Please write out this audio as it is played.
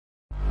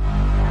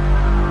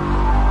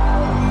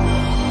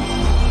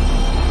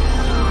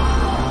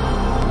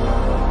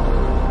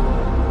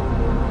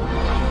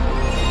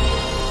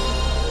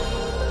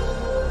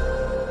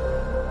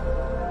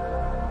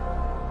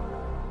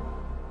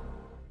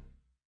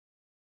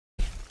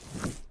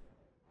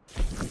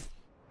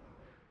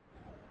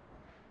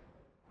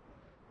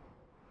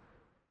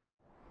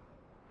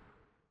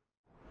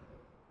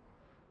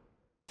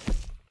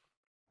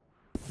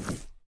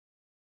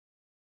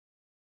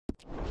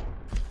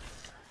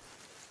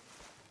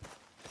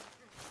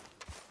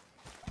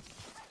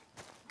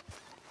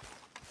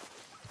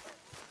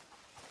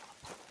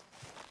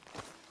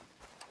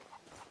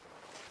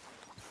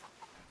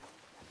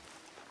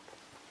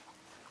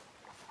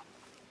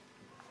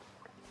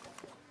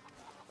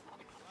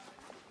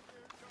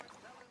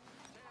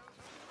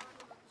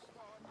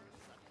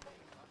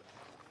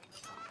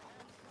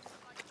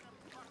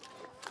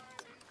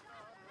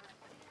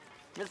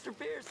Mr.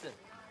 Pearson.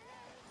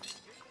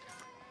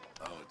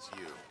 Oh, it's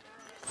you.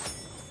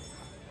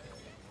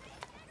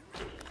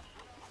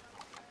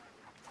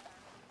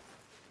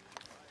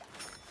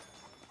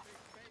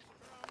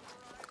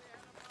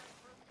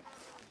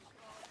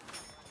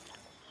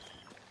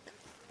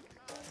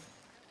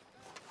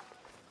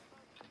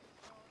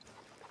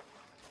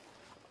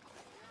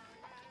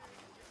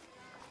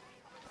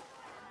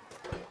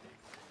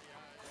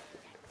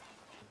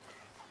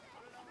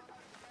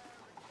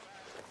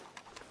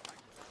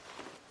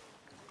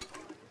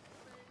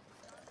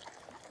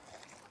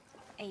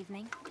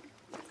 Evening.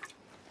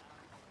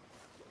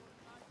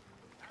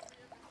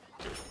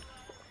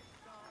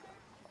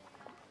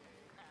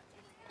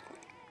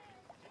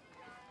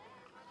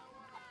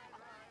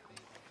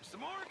 Mr.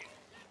 Morgan!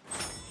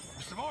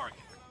 Mr. Morgan!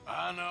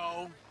 I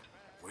know.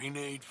 We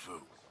need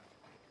food.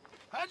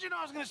 How'd you know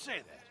I was gonna say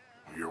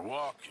that? You're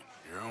walking.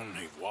 You're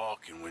only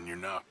walking when you're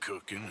not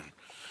cooking, and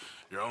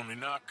you're only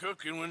not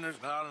cooking when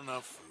there's not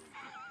enough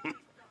food.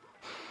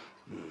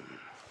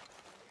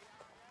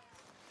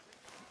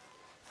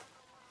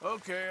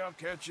 Okay, I'll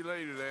catch you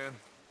later then.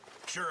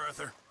 Sure,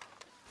 Arthur.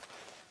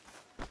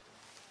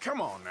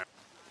 Come on now.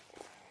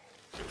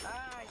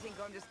 I think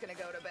I'm just gonna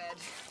go to bed.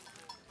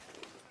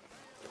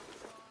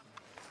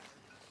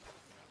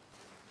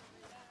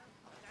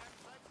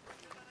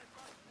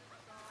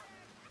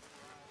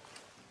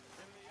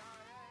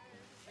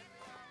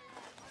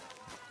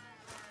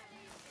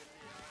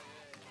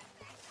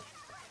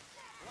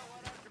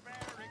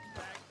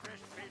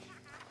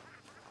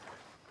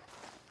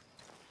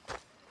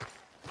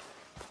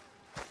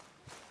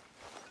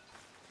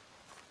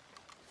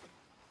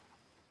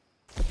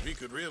 We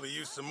could really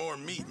use some more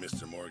meat,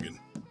 Mr. Morgan.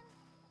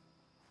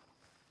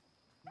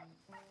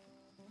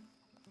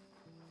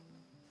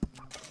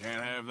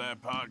 Can't have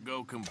that pot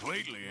go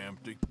completely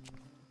empty.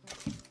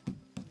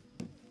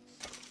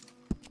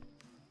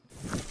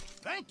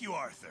 Thank you,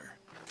 Arthur.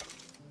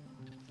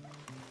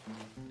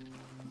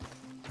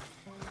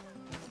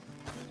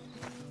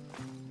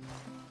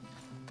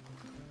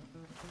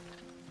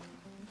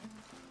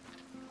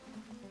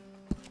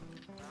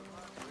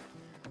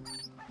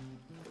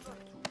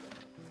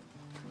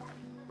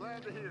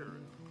 Glad to hear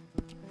it.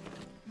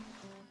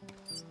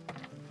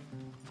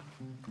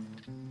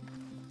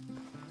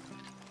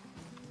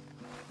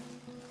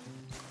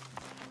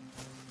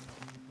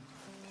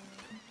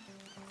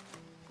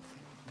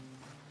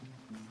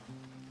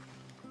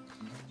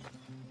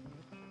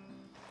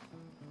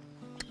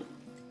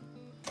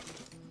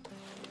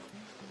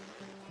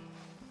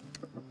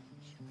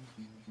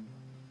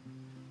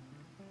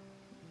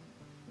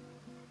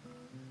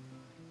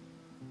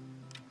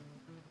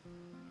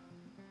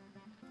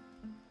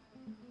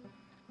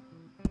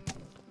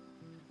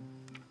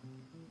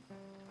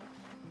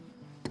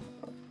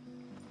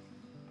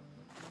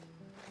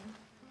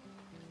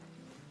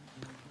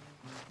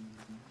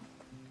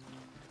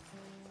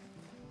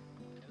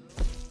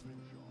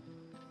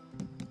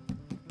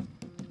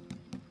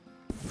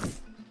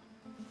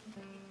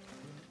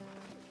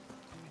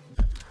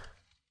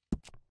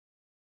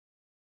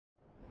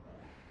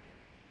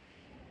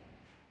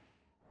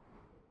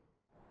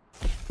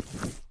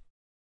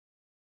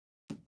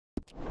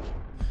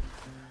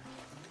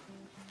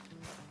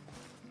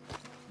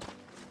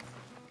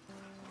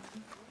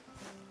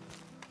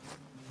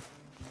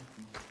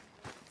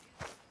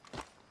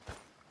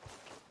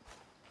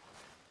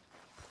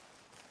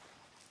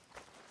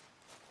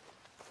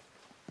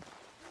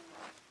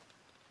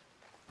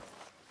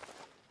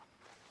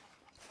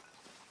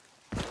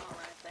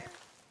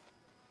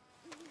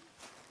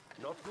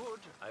 Not good,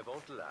 I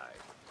won't lie.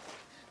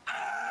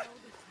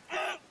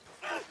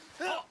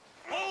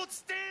 Hold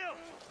still!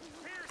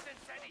 Pearson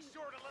said he's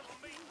short a little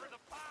meat for the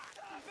pie.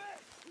 Stop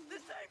it!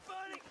 This ain't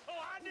funny! Oh,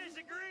 I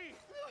disagree.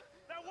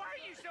 Now, why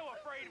are you so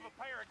afraid of a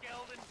pair of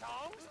gelding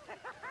tongs?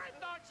 I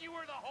thought you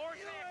were the horse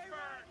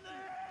expert.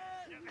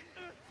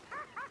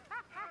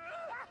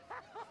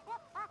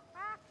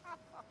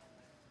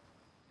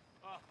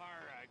 All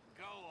right,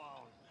 go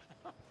on.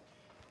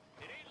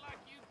 It ain't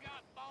like you've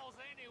got balls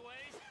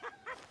anyways.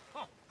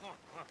 Oh,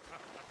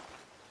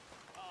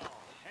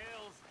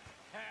 hell's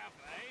half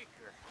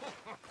acre.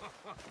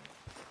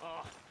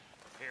 Oh,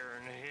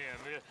 hearing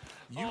him.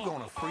 You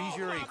gonna freeze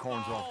your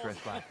acorns off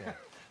dressed like that?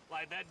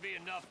 Like that'd be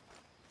enough.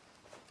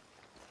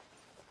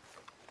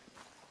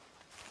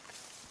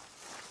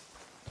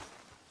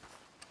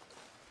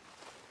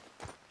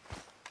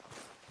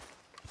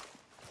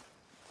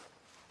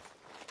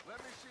 Let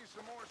me see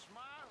some more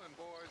smiling,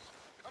 boys.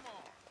 Come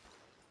on.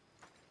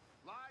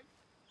 Life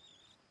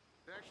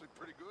is actually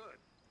pretty good.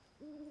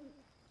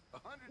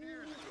 100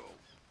 years ago,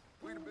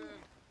 we'd have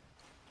been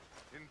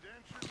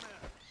indentured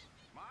men.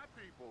 My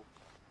people,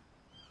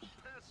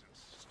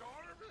 peasants,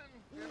 starving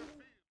in a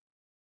field.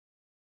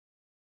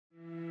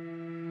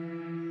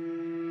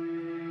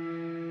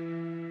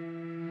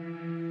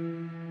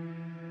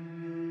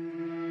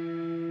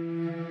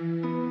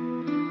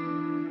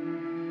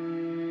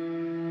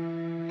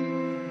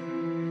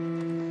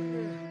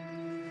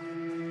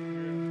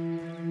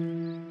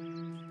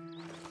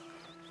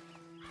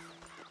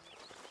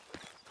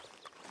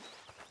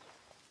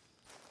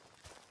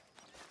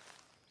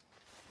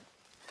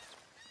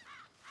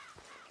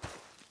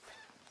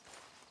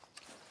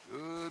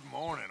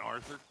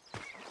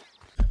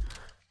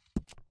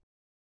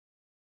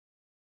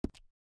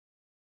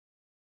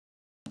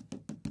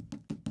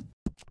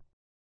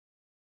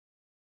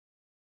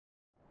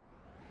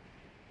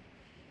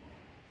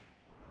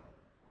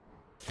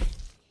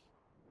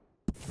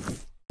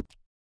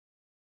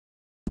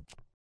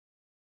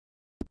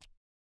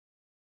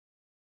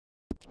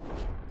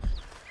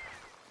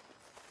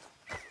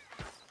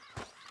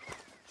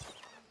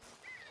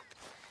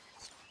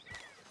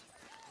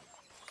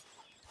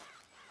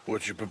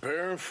 What you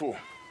preparing for?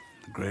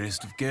 The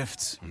greatest of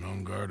gifts. An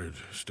unguarded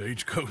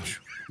stagecoach?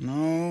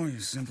 No, you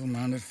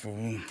simple-minded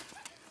fool.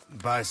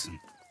 Bison.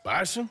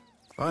 Bison?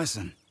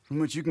 Bison, from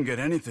which you can get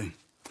anything.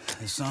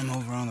 There's some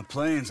over on the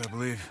plains, I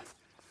believe.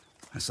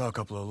 I saw a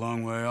couple a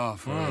long way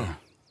off. Oh.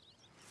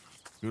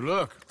 Good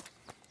luck.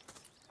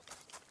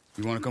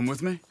 You want to come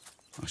with me?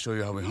 I'll show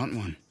you how we hunt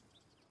one.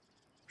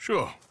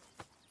 Sure.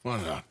 Why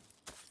not?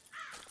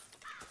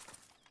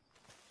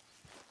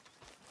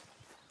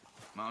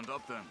 Mount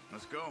up then.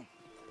 Let's go.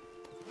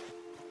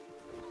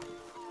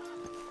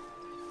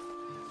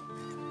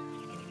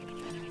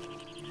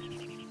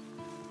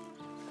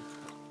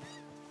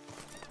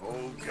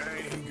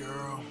 Okay,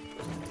 girl.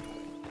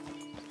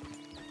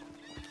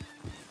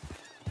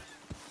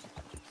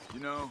 You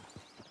know,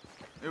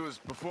 it was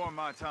before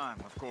my time,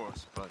 of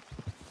course, but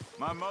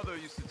my mother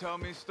used to tell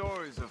me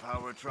stories of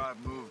how her tribe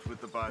moved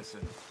with the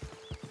bison.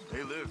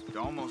 They lived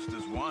almost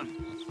as one.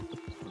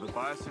 Where the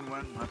bison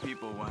went, my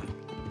people went.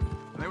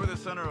 And they were the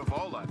center of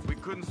all life. We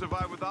couldn't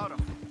survive without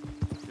them.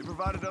 They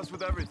provided us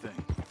with everything.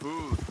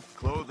 Food,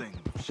 clothing,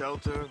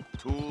 shelter,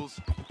 tools.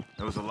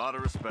 There was a lot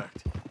of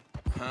respect.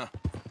 Huh.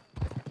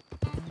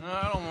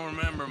 I don't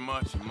remember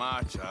much of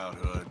my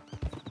childhood,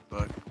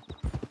 but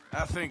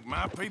I think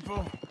my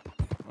people,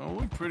 well,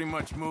 we pretty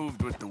much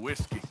moved with the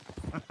whiskey.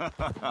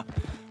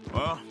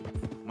 Well,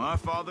 my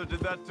father did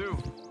that too.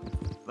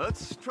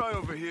 Let's try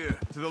over here,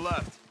 to the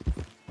left.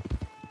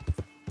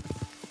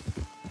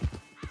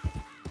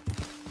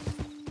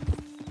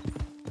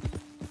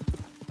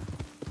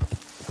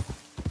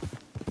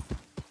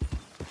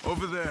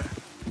 Over there.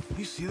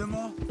 You see them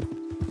all?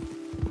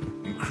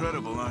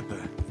 Incredible, aren't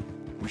they?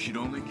 We should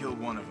only kill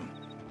one of them.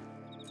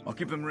 I'll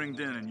keep them ringed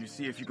in and you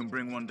see if you can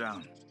bring one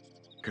down.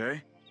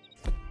 Okay?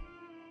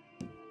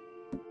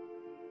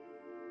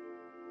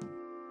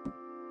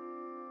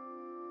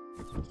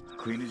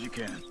 Clean as you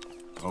can.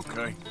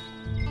 Okay.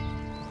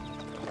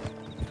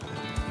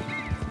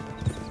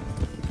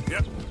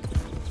 Yep.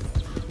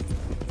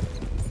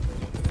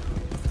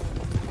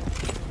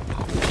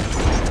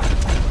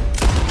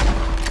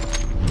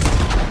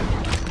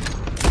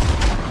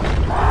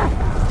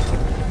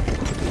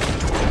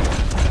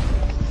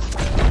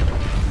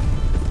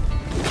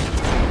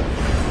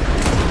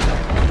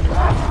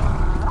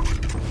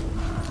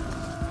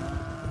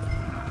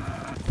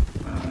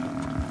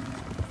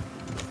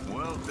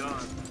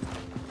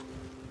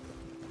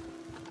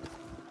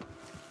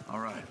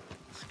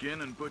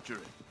 Skin and butcher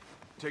it.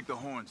 Take the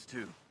horns,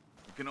 too.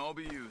 It can all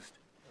be used.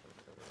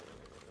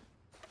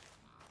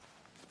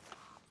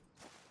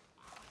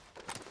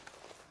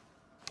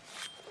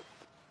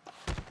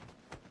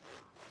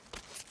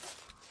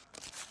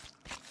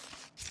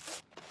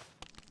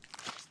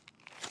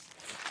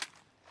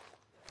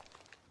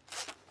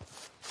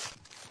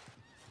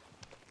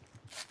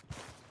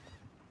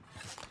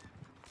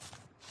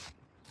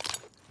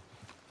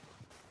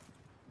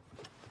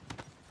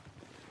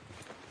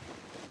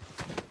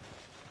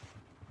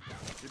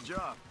 Good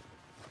job.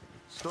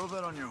 Stow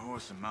that on your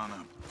horse and mount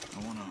up.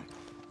 I wanna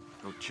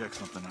go check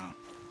something out.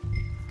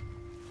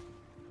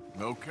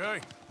 Okay,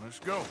 let's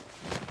go.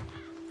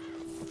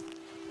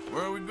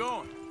 Where are we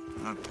going?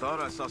 I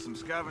thought I saw some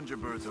scavenger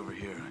birds over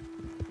here.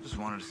 Just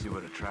wanted to see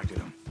what attracted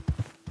them.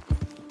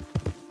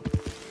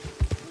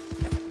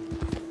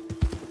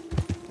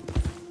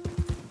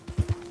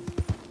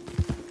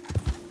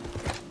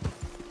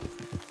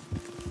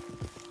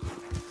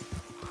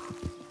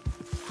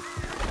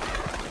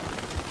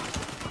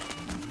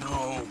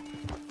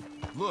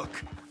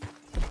 Look!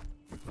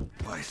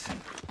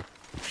 Bison.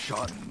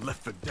 Shot and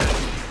left for dead.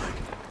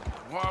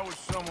 Why would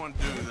someone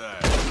do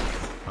that?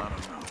 I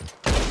don't know.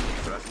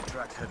 But I see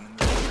tracks heading in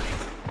this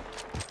direction.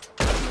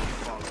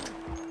 Follow.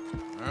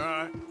 All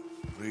right.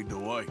 Lead the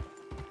way.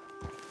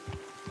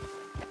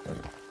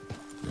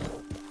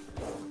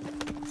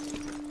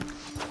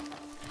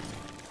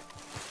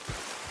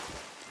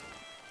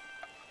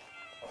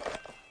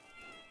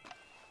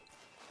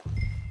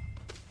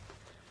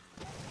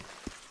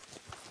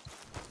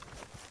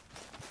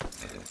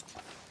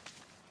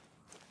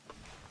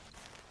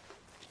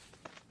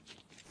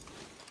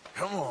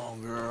 Come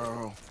on,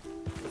 girl.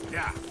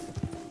 Yeah.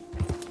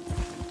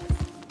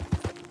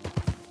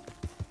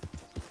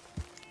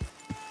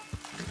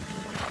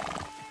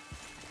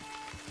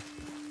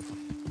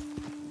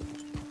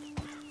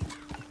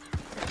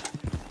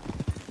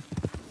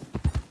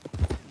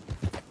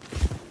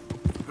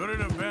 Could it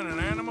have been an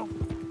animal?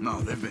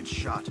 No, they've been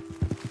shot.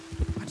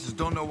 I just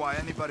don't know why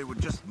anybody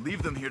would just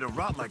leave them here to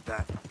rot like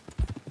that.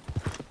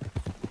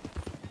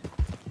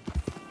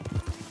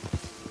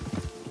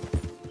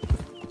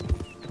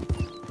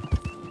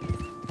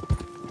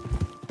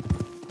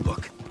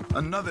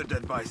 Another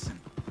dead bison.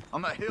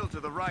 On the hill to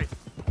the right.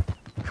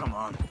 Come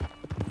on.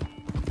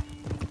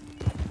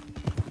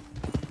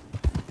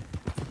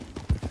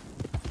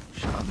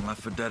 Shot and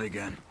left for dead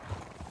again.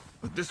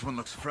 But this one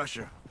looks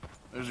fresher.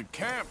 There's a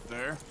camp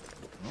there.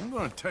 I'm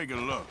gonna take a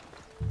look.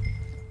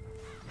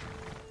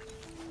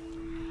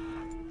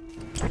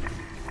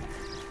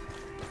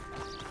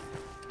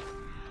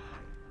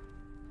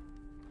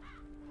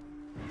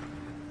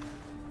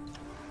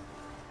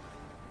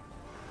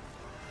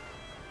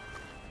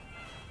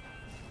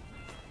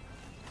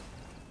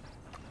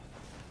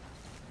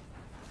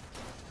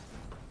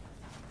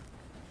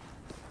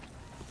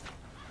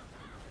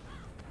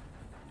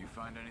 You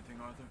find anything,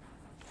 Arthur?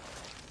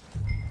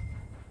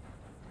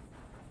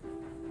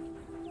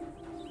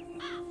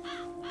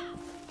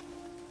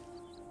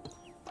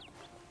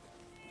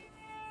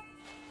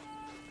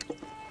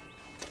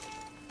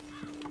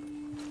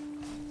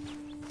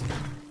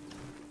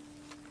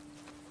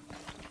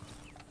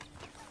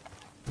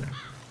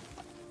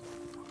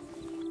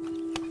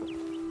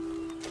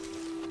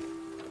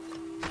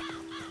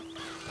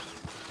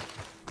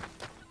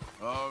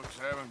 Dogs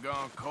haven't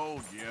gone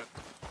cold yet.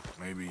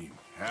 Maybe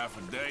half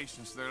a day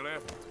since they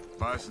left.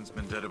 Bison's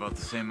been dead about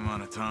the same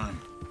amount of time.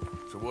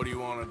 So what do you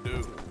want to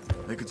do?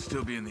 They could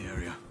still be in the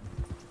area.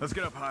 Let's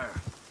get up higher,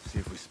 see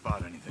if we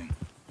spot anything.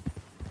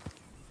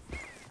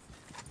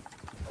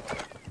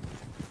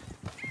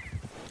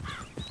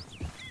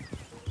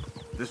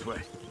 This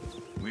way.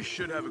 We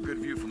should have a good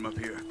view from up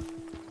here.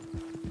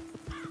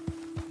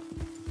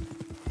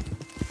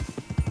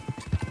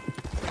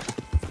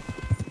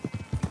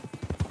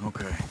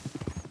 Okay.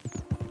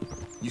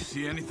 You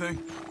see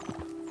anything?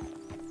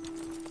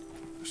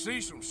 I see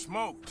some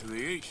smoke to the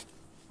east.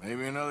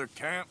 Maybe another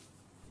camp.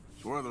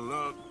 It's worth a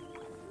look.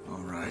 All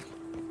right.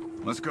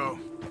 Let's go.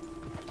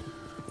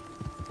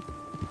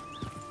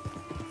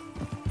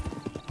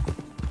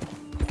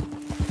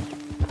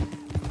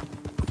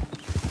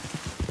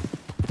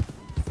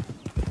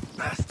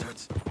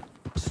 Bastards.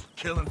 Just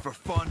killing for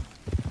fun.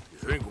 You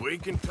think we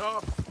can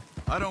talk?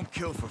 I don't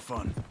kill for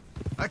fun.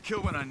 I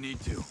kill when I need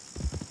to.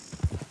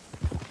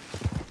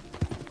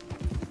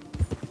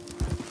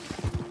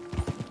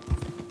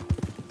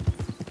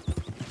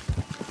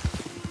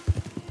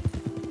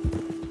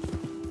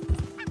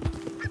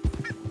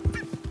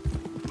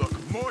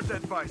 Look, more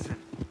dead bison.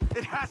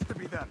 It has to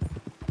be them.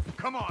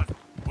 Come on.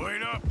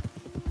 Wait up.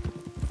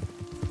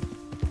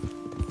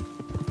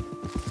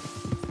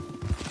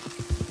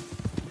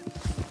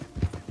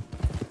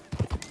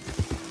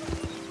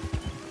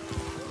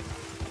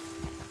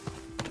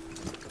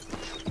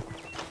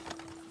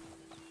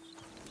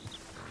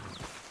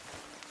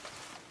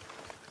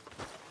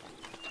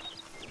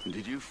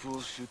 Did you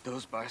fools shoot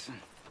those bison?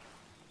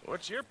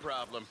 What's your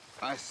problem?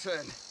 I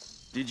said,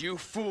 did you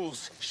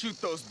fools shoot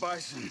those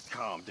bison?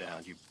 Calm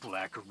down, you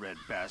black or red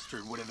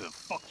bastard, whatever the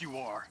fuck you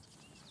are.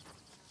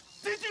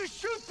 Did you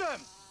shoot them?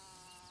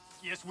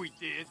 Yes, we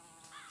did.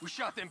 We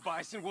shot them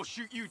bison, we'll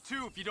shoot you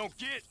too if you don't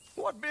get.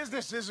 What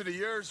business is it of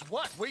yours?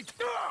 What? Wait.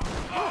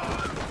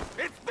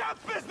 It's that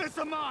business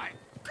of mine!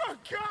 Good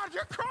God,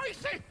 you're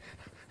crazy!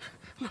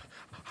 Look,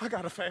 I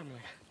got a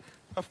family.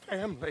 A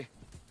family.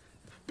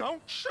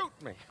 Don't shoot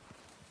me.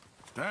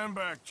 Stand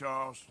back,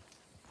 Charles.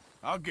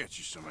 I'll get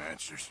you some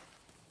answers.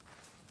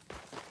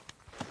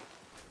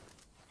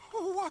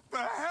 What the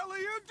hell are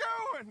you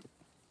doing?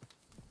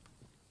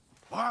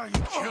 Why are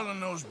you killing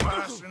those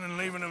bison and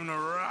leaving them to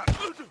rot?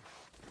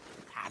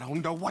 I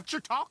don't know what you're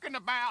talking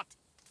about.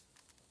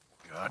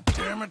 God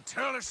damn it,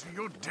 tell us or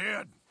you're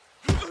dead.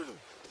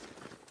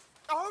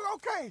 Oh,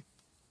 okay.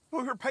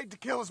 We were paid to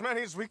kill as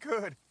many as we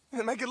could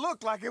and make it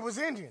look like it was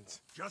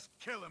Indians. Just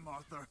kill him,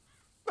 Arthur.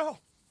 No,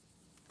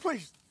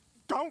 please,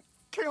 don't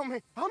kill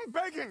me. I'm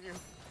begging you.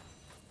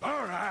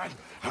 All right,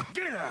 now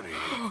get out of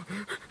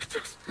here.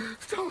 Just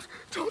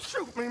don't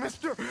shoot me,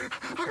 mister.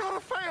 I got a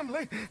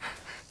family.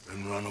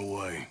 Then run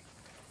away.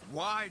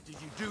 Why did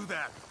you do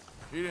that?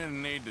 He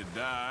didn't need to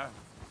die.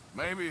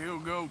 Maybe he'll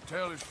go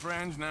tell his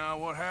friends now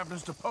what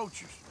happens to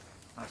poachers.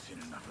 I've seen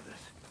enough of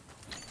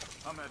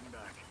this. I'm heading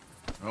back.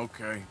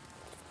 Okay.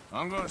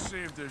 I'm gonna see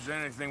if there's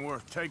anything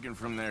worth taking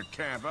from their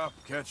camp. I'll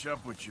catch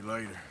up with you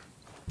later.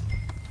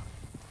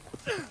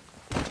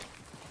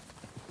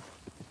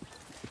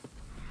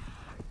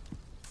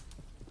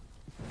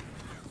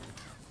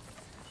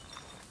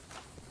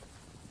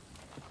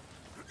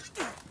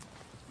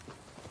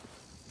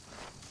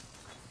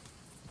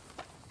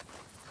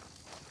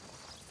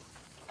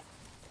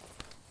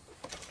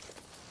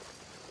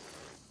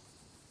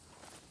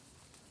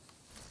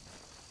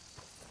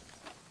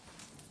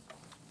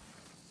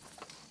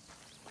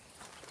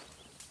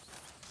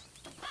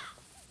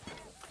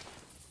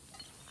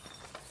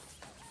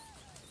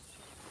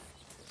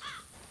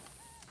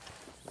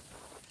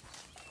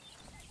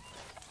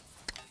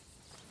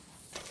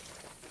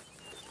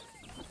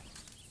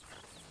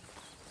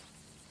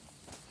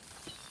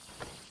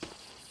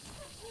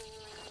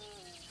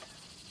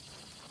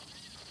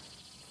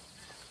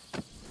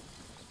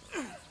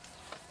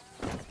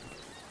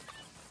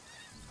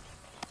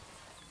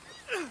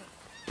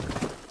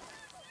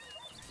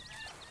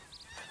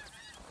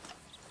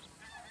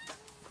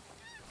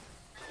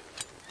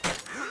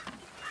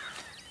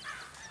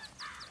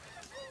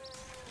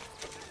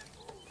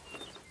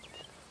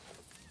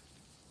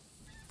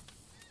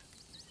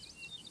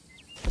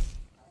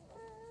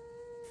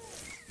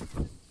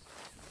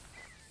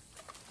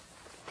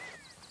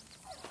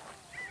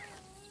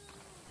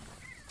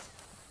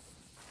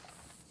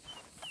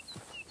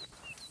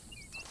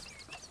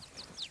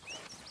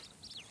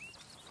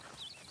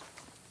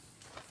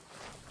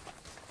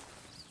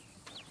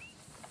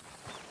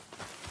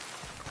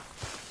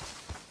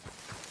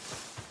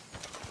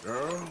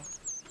 Girl?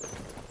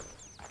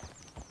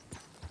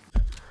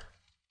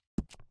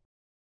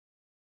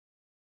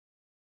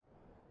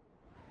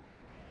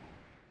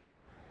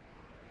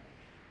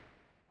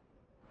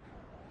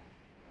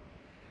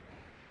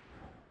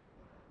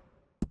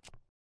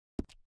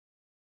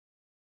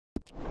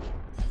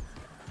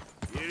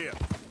 Yeah.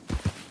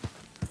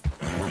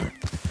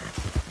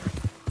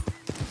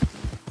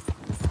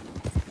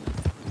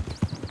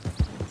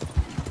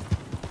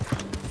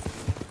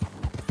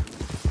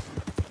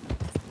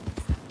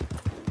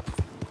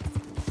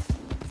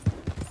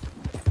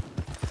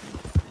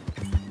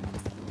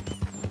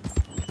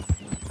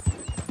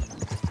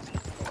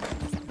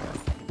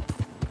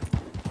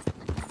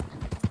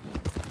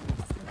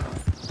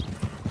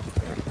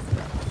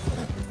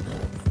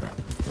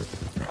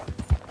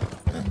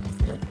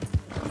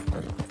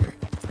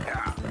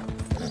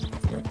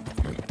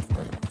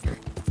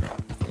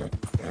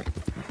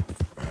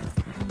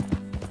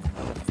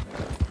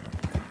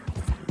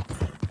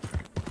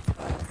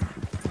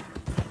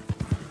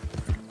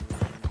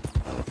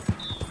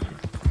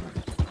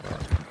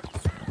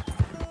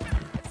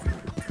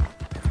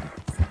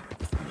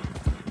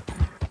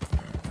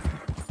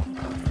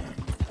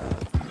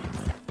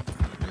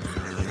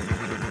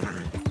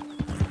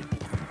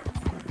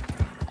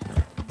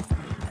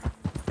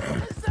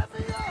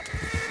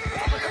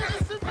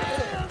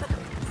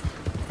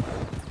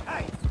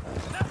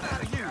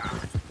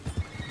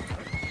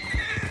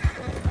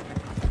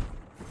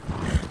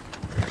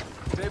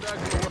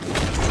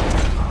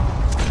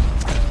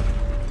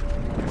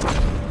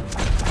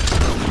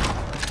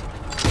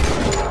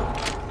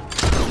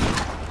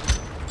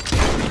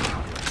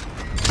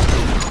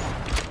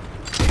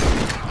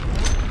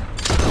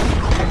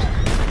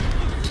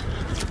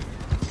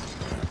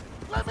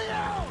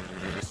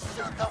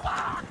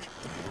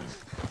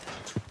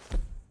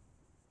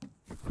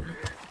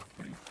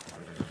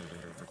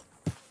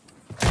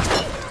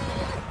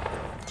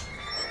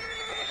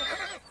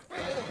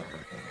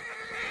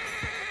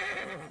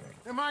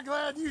 Am I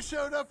glad you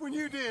showed up when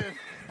you did?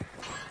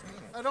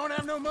 I don't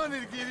have no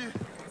money to give you,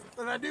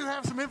 but I do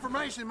have some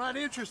information that might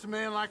interest a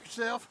man like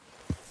yourself.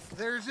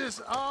 There's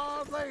this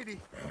odd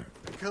lady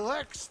that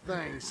collects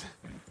things.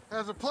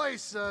 Has a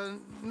place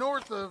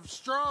north of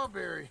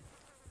Strawberry.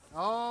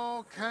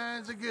 All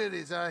kinds of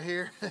goodies, I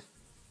hear.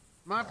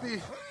 Might be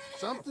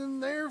something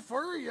there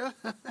for you.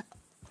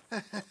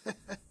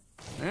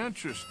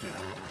 Interesting.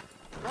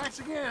 Thanks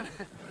again.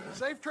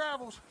 Safe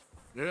travels.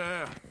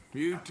 Yeah,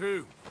 you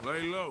too.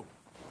 Lay low.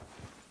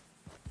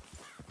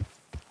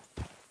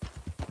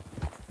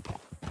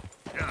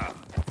 Yeah.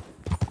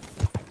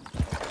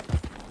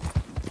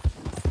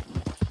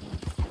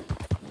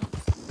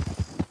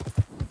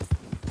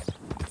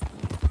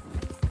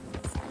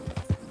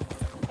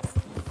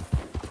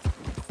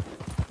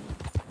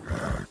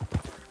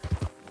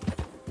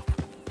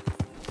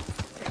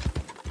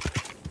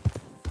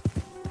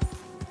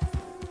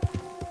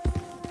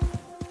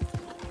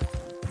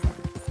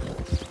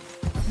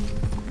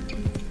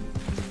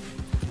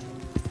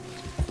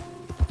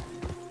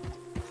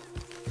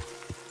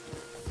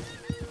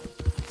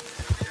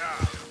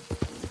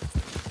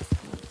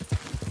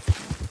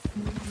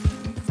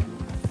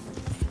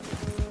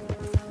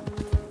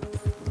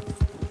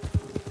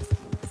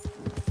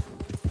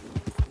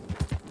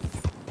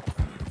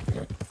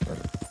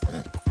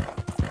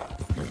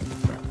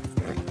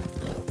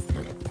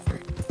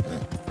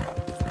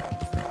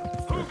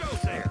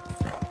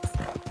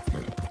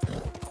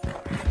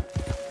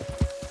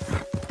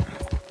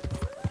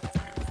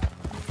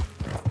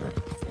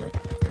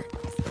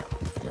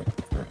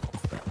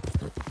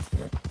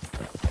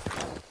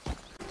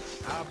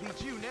 I'll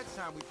beat you next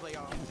time we play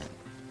off.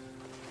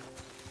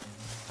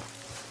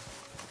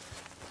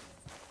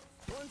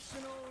 Once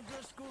an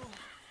O'Driscoll,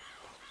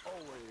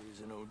 always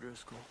an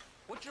O'Driscoll.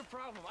 What's your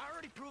problem? I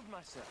already proved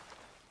myself.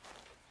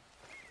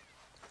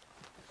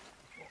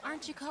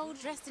 Aren't you cold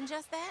dressed in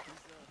just that?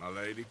 My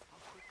lady.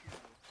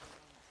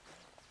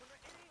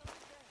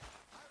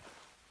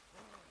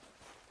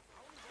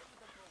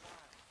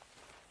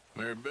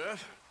 Mary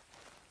Beth,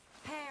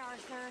 Hey,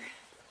 Arthur.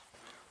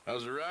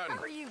 how's it riding?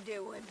 How are you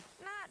doing?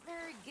 Not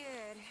very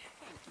good.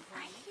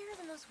 I hear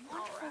the most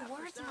wonderful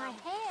words in my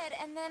head,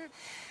 and then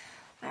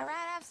I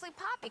write absolute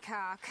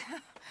poppycock.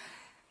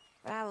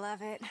 But I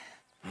love it.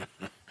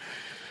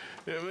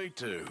 Yeah, me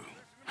too.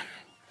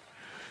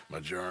 My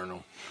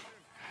journal.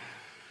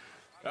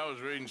 I was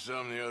reading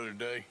some the other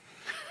day.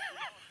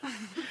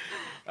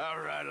 I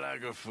write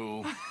like a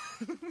fool.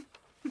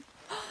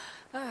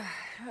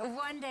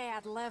 One day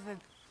I'd love a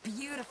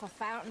beautiful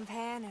fountain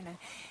pen and a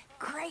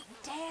great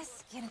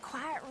desk in a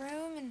quiet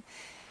room and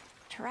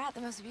to write the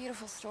most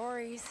beautiful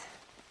stories.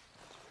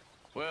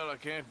 Well, I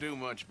can't do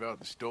much about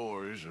the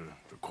stories or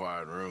the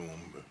quiet room,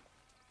 but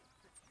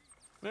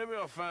maybe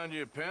I'll find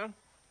you a pen.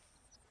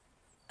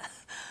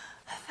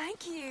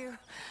 Thank you.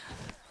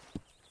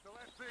 So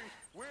let things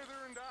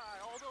wither and die.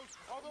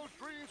 All those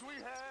dreams we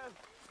had.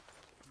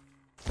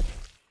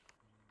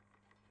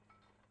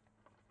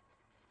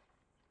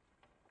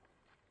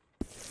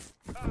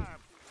 Time.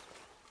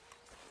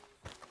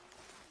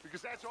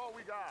 Because that's all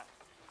we got.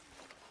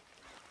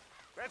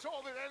 That's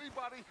all that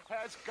anybody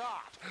has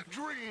got.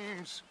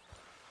 Dreams.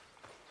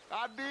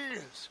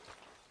 Ideas.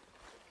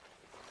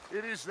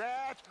 It is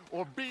that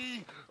or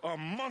be a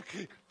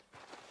monkey.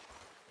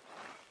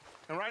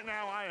 And right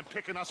now I am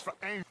picking us for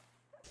aim.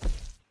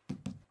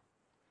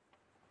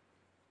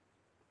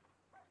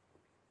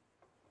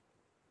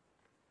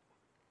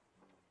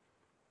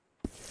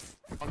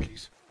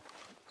 Monkeys.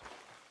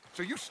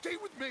 So you stay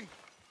with me.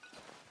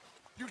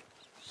 You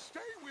stay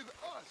with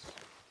us.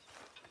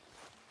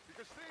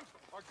 Because things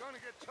are gonna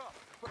get tough,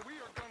 but we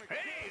are gonna get...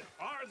 Hey,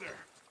 Arthur!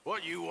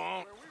 What you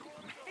want?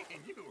 Man,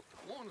 you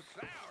want a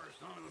sour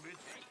son of a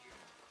bitch, ain't you?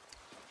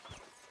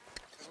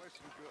 And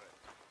listen good.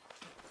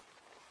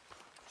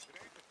 It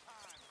ain't the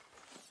time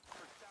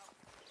for shouting.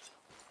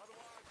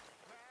 Otherwise,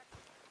 Mac,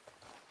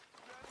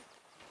 Jenny,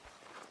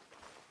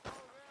 all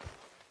of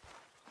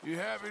them. You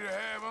happy to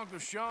have Uncle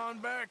Sean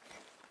back?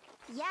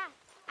 Yeah,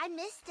 I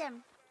missed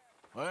him.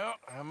 Well,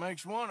 that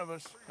makes one of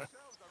us.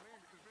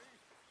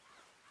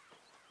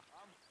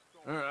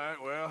 All right,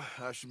 well,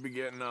 I should be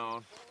getting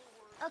on.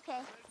 Okay.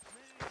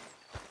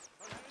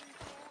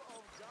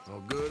 All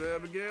good,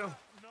 Abigail?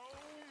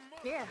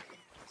 Yeah,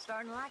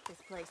 starting to like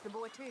this place. The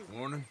boy, too.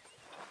 Morning.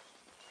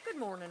 Good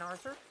morning,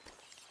 Arthur.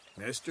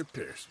 Mr.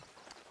 Pearson.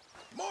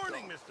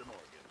 Morning, Mr.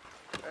 Morgan.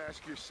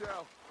 Ask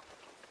yourself,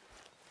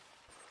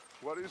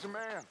 what is a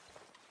man?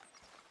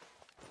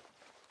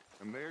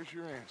 And there's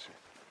your answer.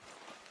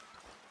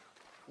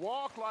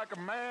 Walk like a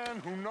man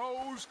who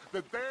knows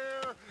that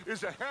there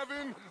is a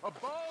heaven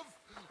above,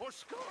 or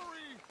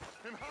scurry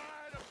and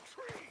hide a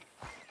tree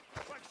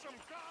like some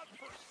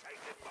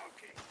god-forsaken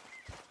monkey.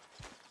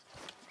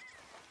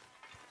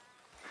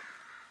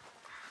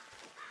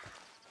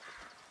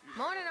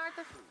 Morning,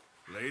 Arthur.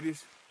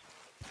 Ladies?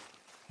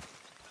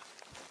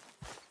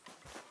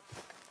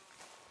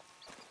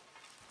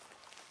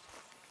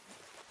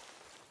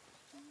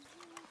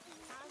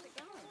 How's it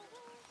going?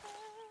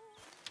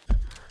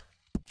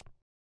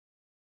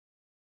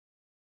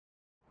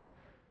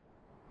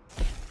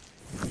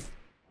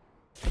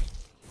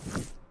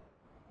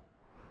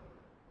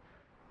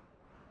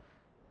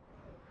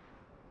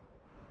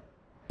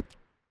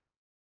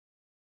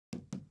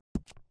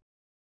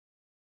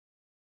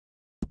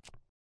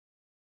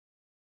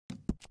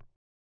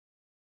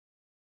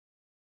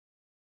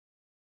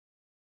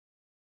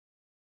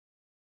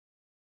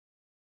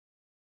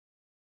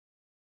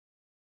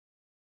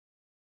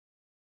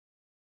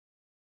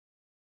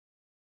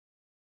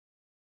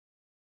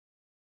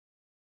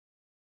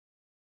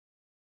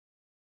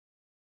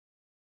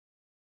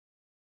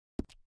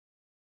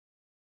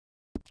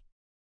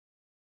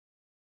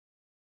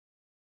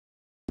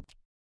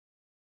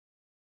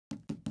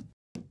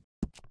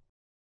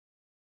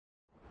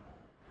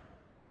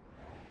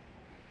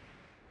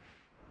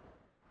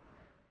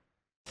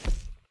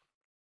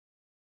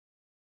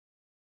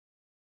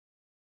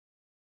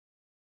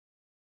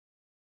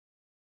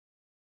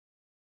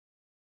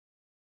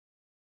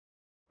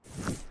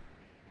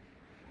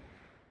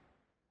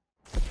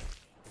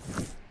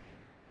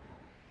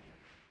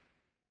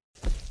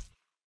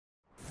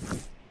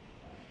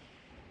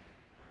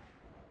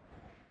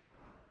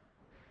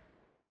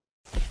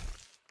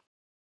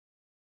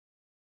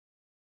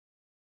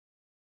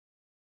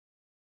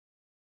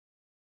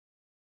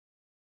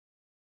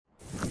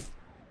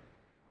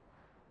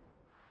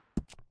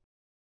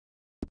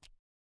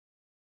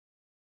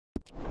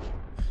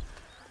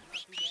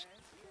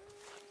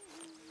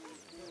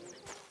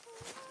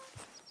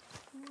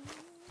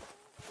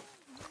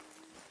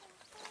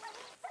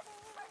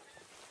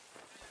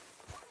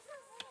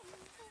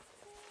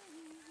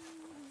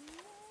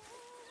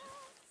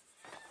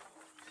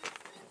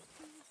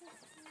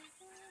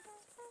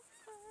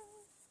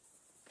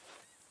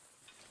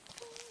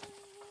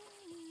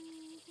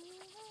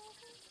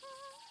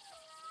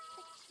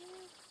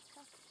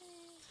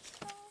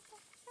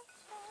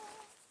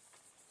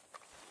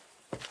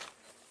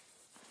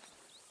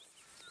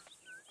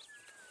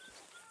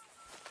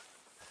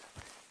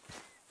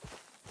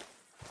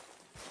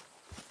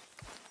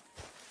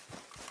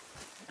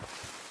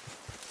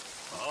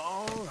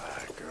 All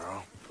right,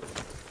 girl.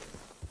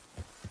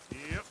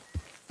 Yep.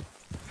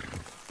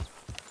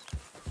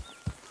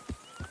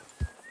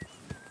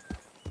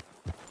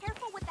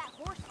 Careful with that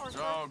horse, It's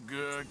Arthur. all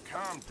good.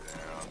 Calm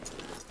down.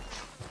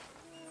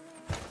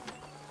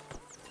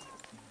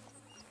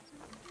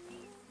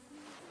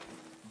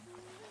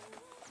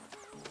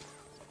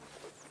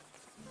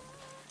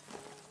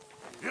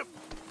 Yep.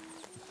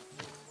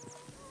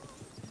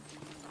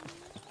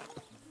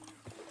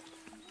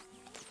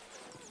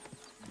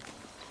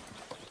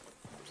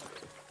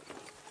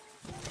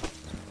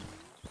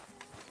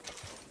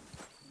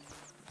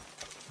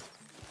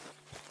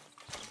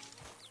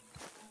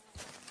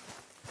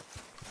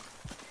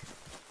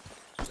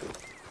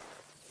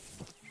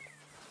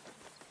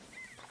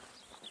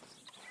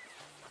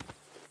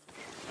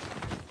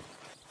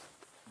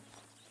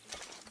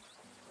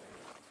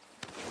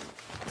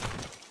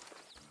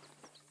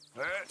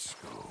 Let's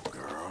go,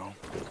 girl.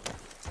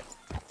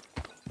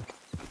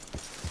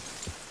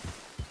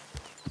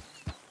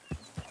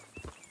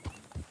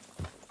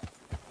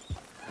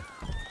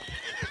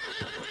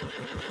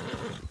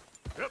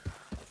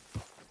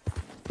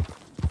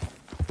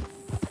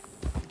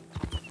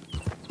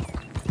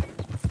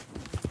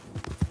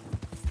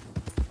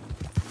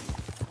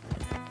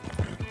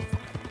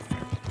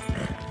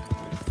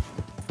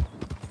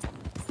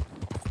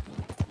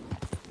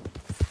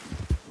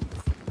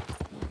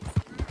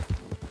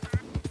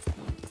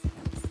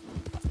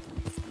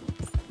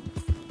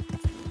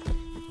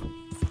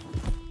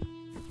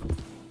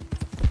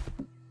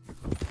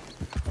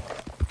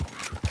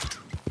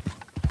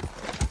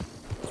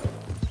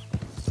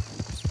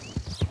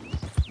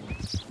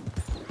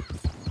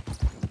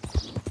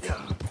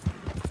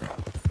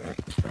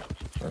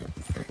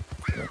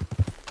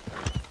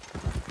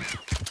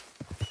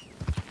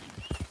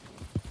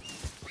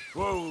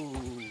 Whoa,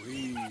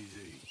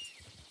 easy.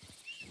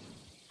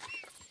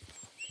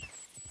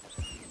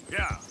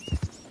 Yeah.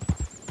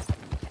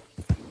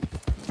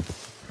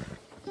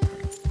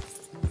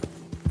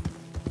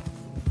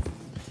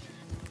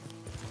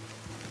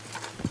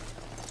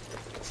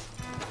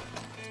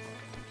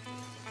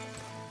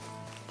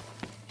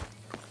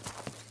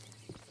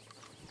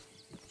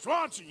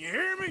 Swanson, you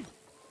hear me?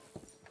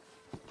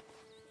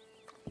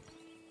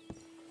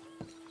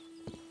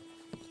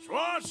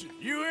 Swanson,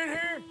 you in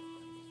here?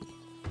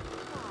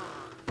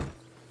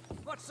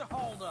 What's the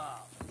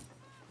holdup?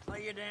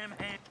 Play your damn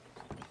hand.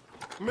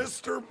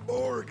 Mr.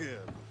 Morgan,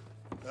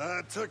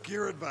 I took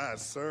your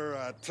advice, sir.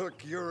 I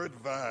took your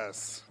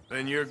advice.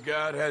 Then your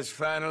god has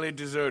finally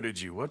deserted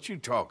you. What you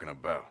talking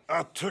about?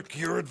 I took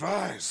your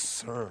advice,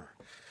 sir.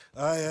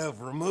 I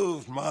have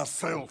removed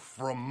myself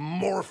from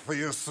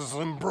Morpheus's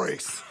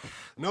embrace.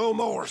 No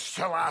more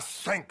shall I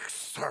sink,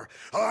 sir.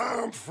 I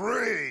am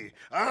free.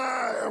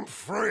 I am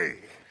free.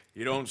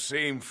 You don't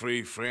seem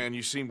free, friend.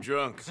 You seem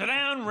drunk. Sit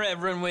down,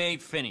 Reverend. We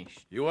ain't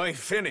finished. You ain't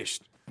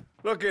finished.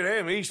 Look at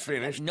him. He's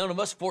finished. None of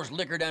us forced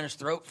liquor down his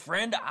throat.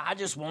 Friend, I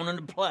just wanted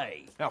to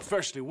play. Now,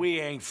 firstly,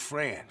 we ain't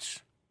friends.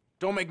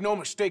 Don't make no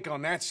mistake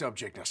on that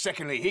subject. Now,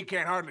 secondly, he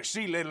can't hardly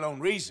see, let alone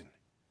reason.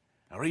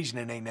 Now,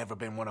 reasoning ain't never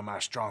been one of my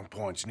strong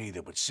points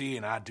neither, but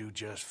seeing I do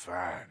just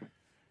fine.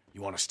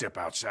 You want to step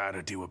outside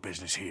or deal with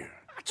business here?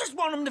 I just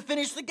want him to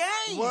finish the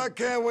game. Why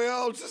can't we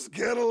all just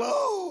get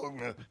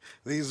along?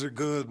 These are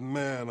good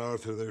men,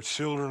 Arthur. They're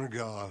children of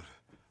God.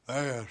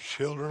 They're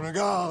children of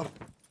God.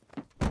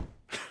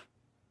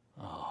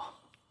 Oh.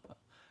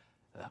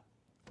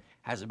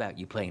 How's about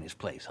you playing his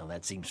place, huh?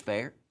 That seems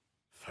fair?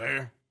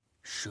 Fair?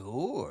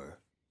 Sure.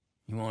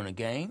 You want a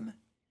game?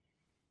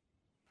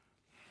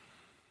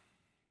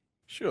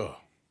 Sure.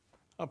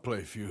 I'll play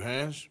a few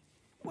hands.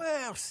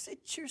 Well,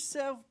 sit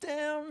yourself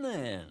down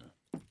then.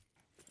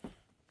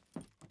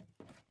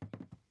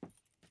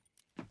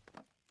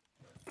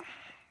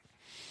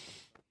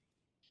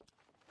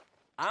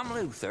 I'm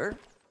Luther.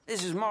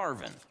 This is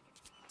Marvin.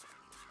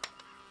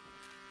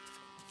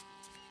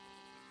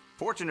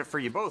 Fortunate for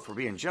you both for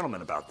being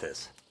gentlemen about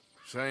this.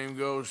 Same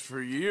goes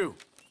for you.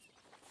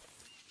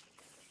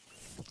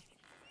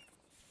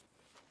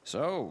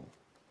 So,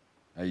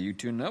 how you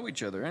two know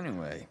each other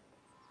anyway?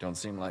 Don't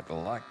seem like the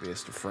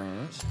likeliest of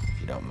friends, if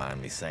you don't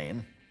mind me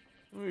saying.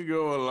 We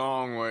go a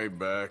long way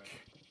back.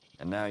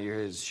 And now you're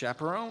his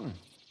chaperone?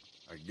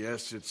 I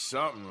guess it's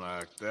something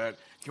like that.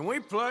 Can we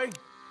play?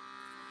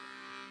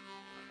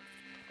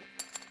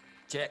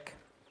 Check.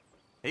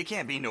 He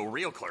can't be no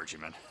real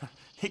clergyman.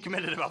 He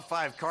committed about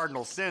 5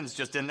 cardinal sins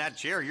just in that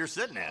chair you're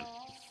sitting in.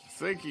 I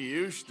think he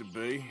used to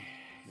be.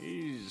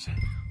 He's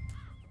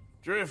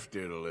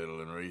drifted a little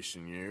in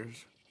recent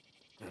years.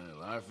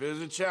 Life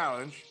is a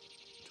challenge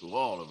to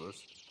all of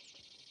us.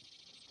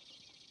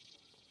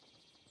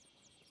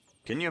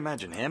 Can you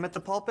imagine him at the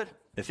pulpit?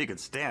 If he could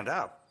stand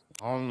up.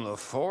 On the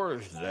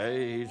 4th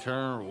day, he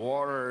turned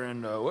water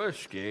into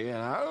whiskey, and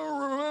I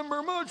don't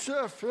remember much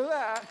after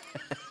that.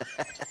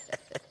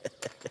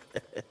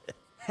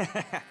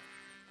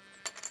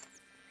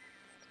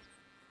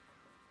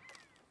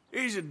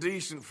 He's a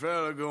decent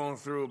fella going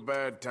through a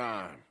bad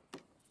time.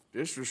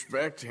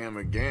 Disrespect him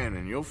again,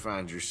 and you'll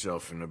find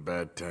yourself in a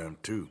bad time,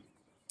 too.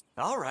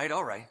 All right,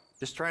 all right.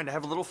 Just trying to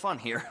have a little fun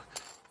here.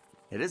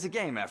 It is a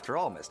game, after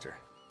all, mister.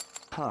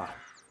 Huh.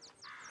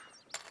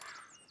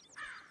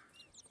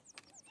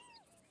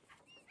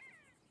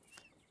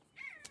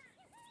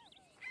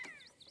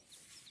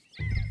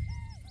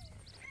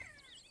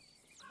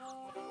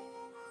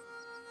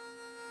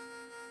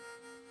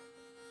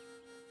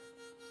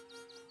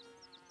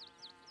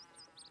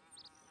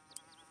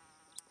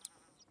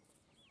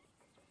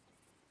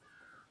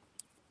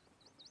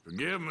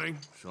 Forgive me,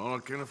 it's all I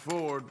can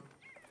afford.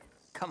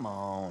 Come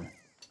on.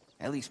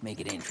 At least make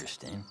it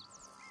interesting.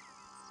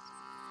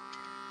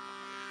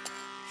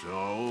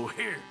 So,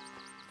 here.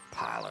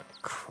 Pile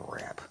of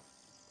crap.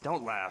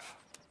 Don't laugh.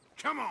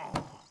 Come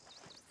on.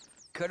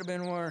 Could have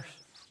been worse.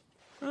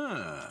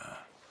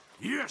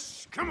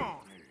 Yes, come on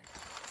here.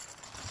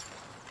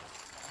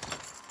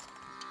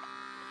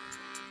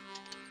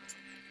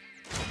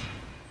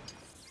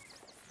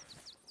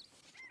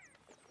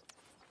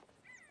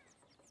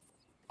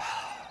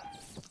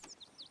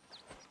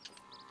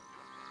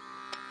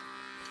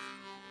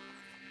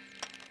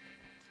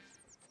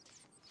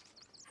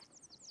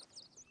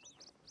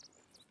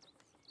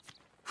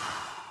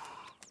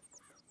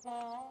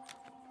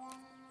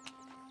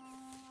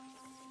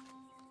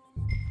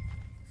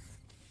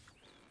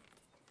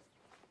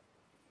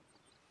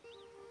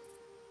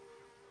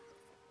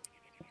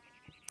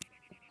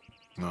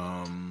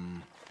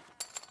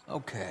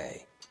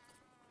 Okay.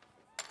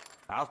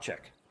 I'll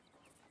check.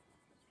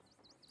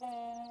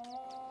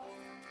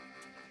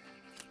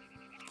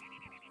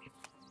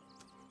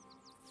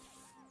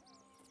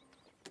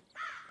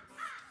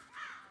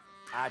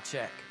 I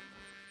check.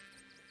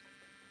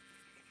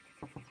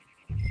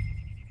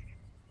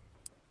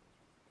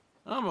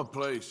 I'ma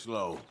play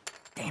slow.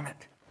 Damn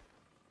it.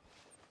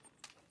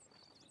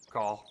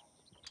 Call.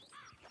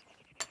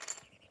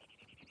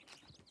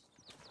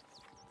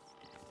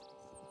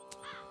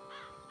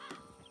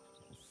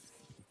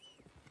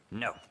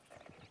 No.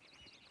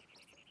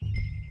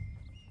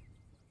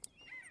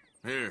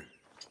 Here,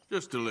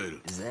 just a little.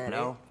 Is that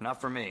no, not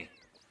for me.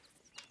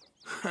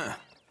 Huh.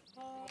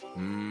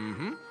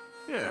 Mm-hmm.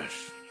 Yes.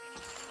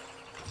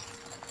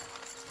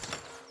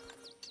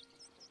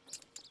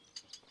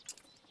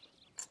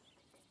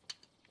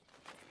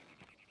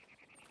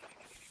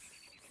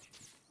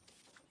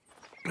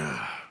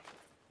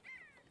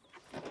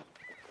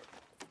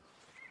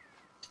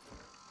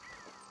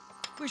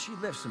 Wish you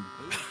left some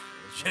booze.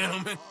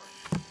 Gentlemen,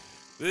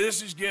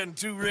 this is getting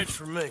too rich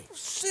for me.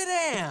 Sit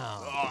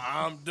down. Oh,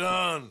 I'm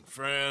done,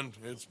 friend.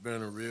 It's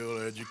been a real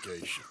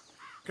education.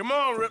 Come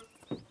on, Rip.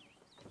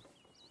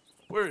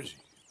 Where is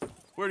he?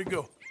 Where'd he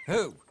go?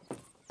 Who?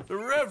 The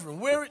Reverend.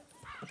 Where it?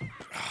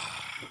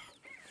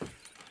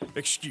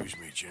 Excuse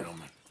me,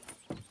 gentlemen.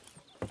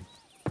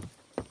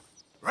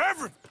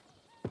 Reverend!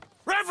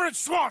 Reverend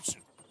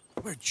Swanson!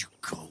 Where'd you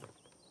go?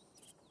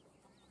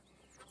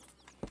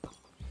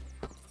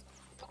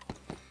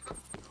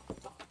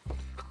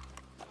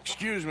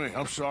 Excuse me,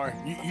 I'm sorry.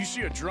 You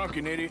see a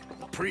drunken idiot,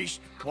 a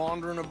priest,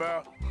 wandering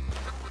about?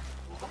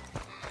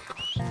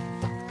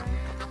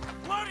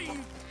 What are you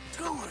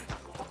doing?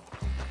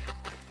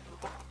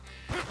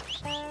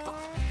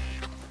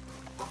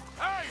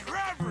 Hey,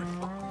 Reverend!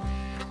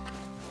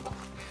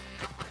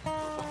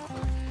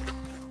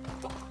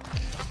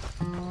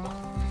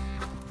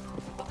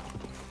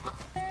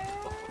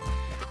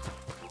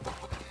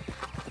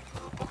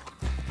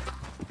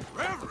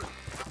 Reverend!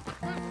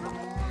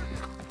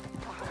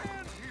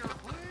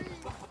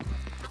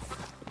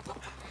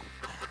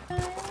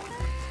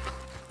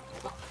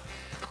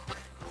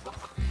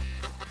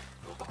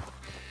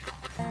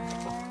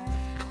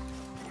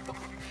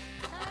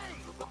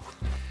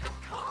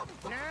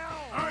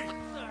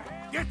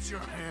 Get your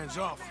hands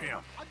off him!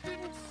 I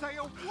didn't say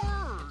a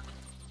word!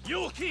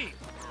 You'll keep.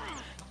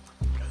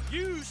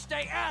 You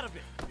stay out of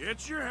it.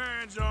 Get your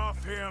hands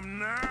off him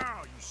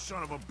now, you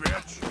son of a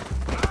bitch!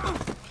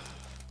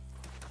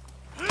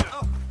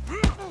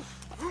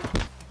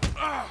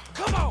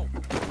 Come on!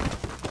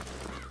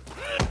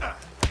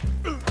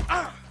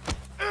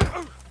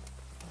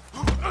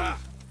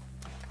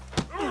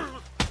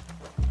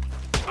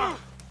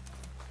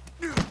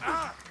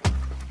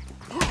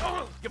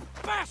 You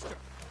bastard!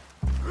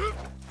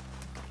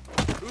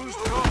 Who's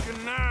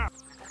talking now?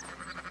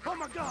 Oh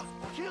my God!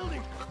 Killed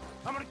him!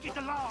 I'm gonna get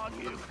the law on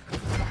you.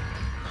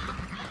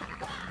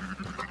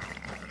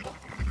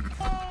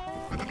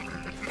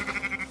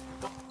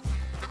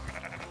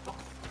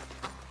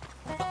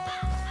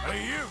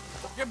 Hey, you!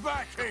 Get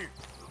back here!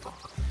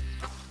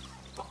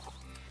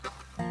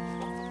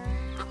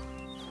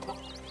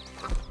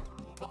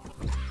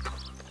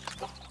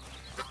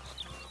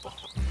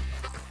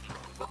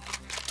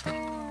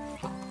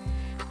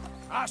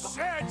 I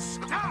said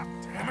stop,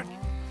 damn it!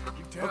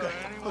 You tell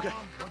anyone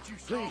what you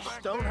saw Please,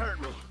 back don't there?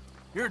 hurt me.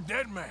 You're a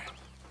dead man.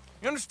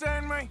 You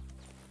understand me?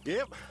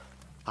 Yep.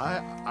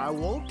 I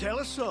won't tell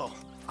a soul.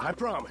 I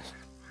promise.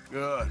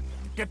 Good.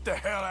 Get the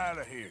hell out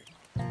of here.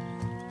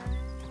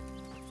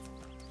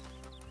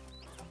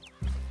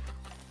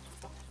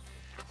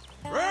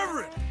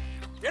 Reverend!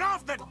 Get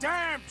off the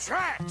damn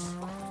tracks!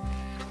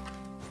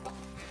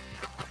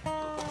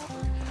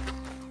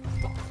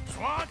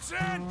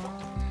 Swanson!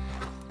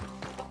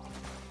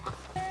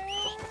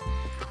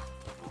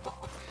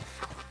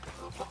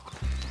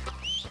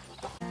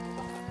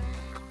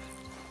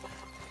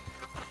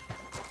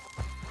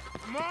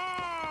 Come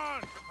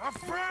on, my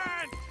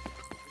friend!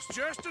 It's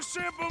just a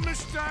simple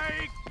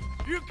mistake.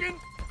 You can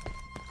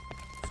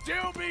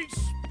still be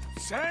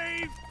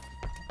saved.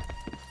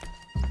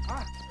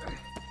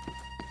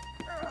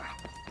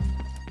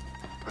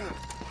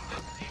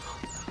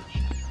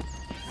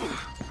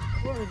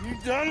 What have you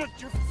done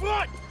with your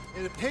foot?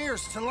 It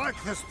appears to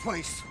like this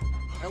place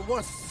and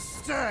wants to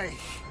stay.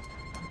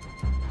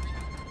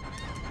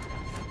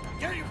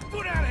 Get your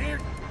foot out of here!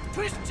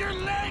 Twist your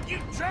leg, you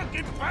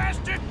drunken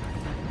bastard!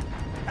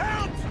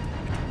 Help!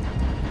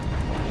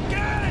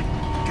 Get it!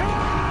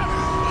 Come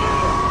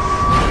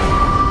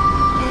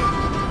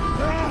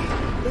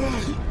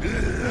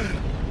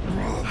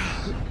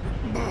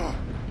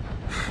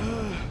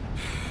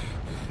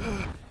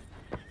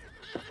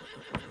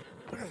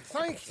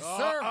Thank you,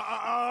 sir.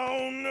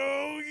 Oh,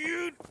 no,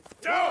 you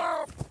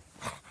don't!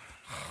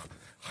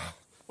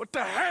 What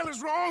the hell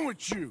is wrong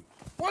with you?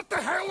 What the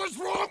hell is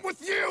wrong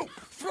with you?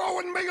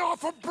 Throwing me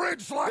off a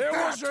bridge like There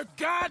that? was a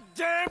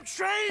goddamn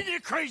train, you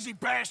crazy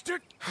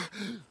bastard!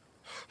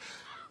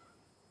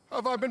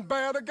 Have I been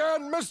bad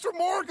again, Mr.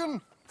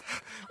 Morgan?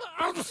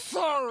 I'm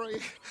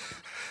sorry.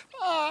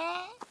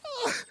 I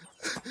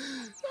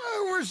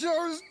wish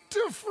I was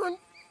different.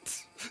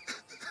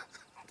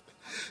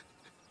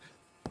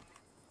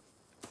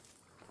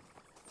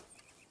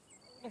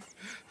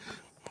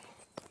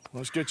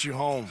 Let's get you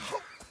home.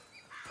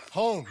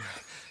 Home?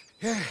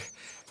 Yeah,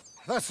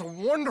 that's a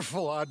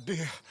wonderful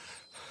idea.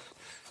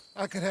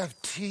 I could have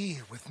tea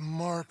with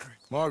Margaret.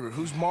 Margaret?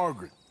 Who's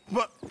Margaret?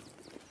 What?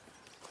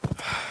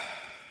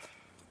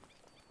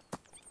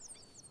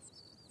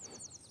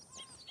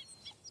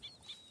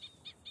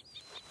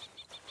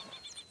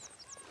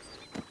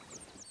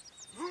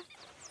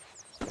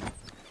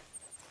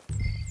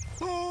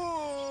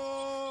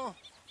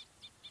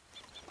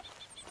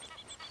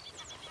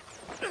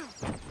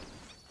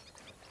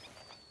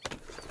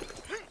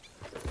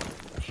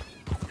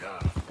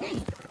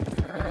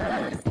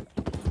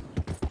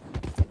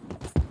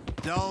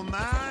 Don't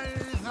mind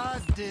if I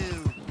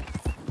do.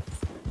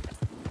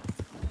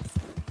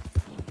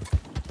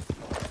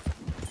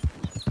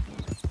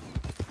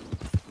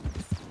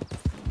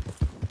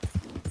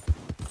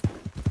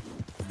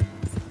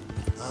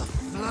 A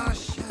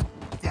flush of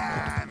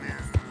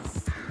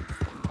diamonds.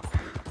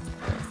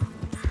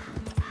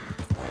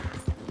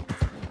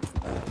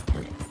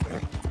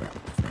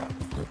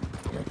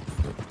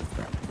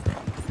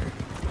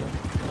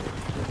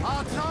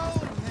 I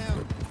told him.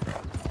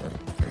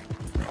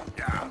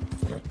 Yeah.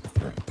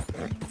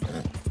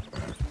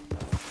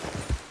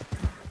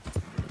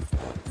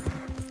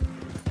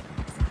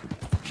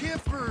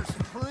 Kippers,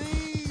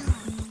 please.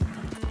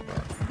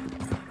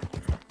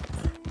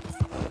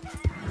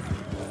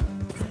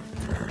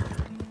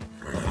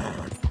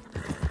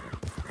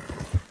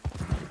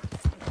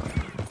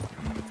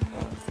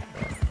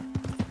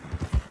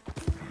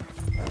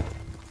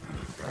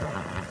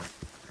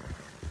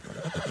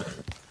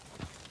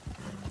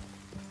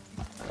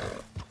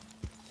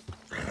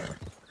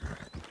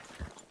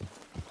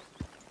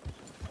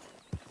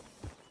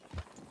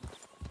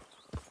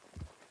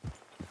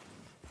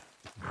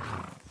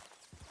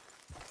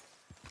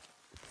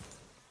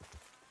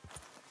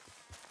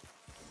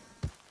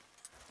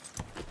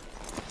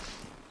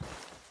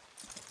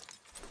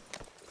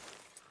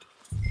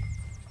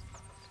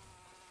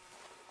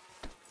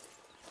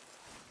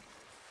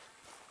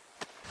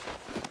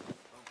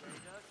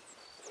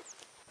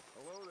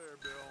 Hello there,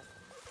 Bill.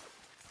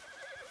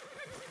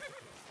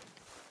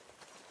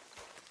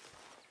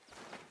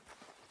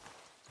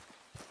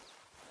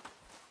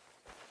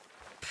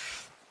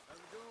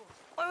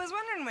 I was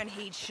wondering when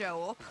he'd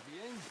show up.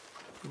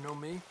 You know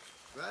me?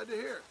 Glad to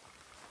hear it.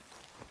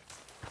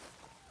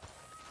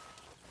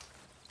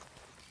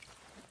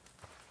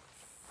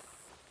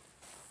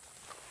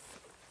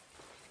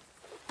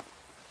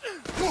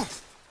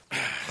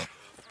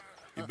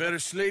 You better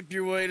sleep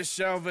your way to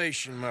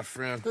salvation, my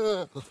friend.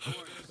 Oh,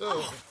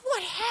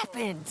 what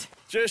happened?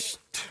 Just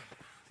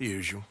the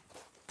usual.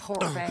 Poor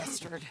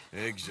bastard.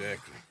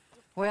 Exactly.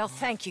 Well,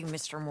 thank you,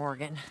 Mr.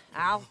 Morgan.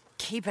 I'll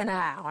keep an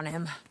eye on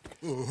him.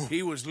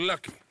 He was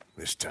lucky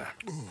this time.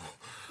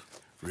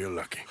 Real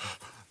lucky.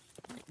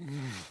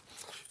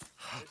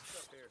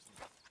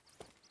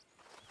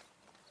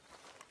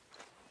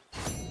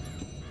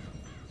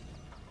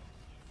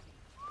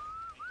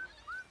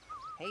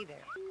 Hey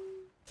there.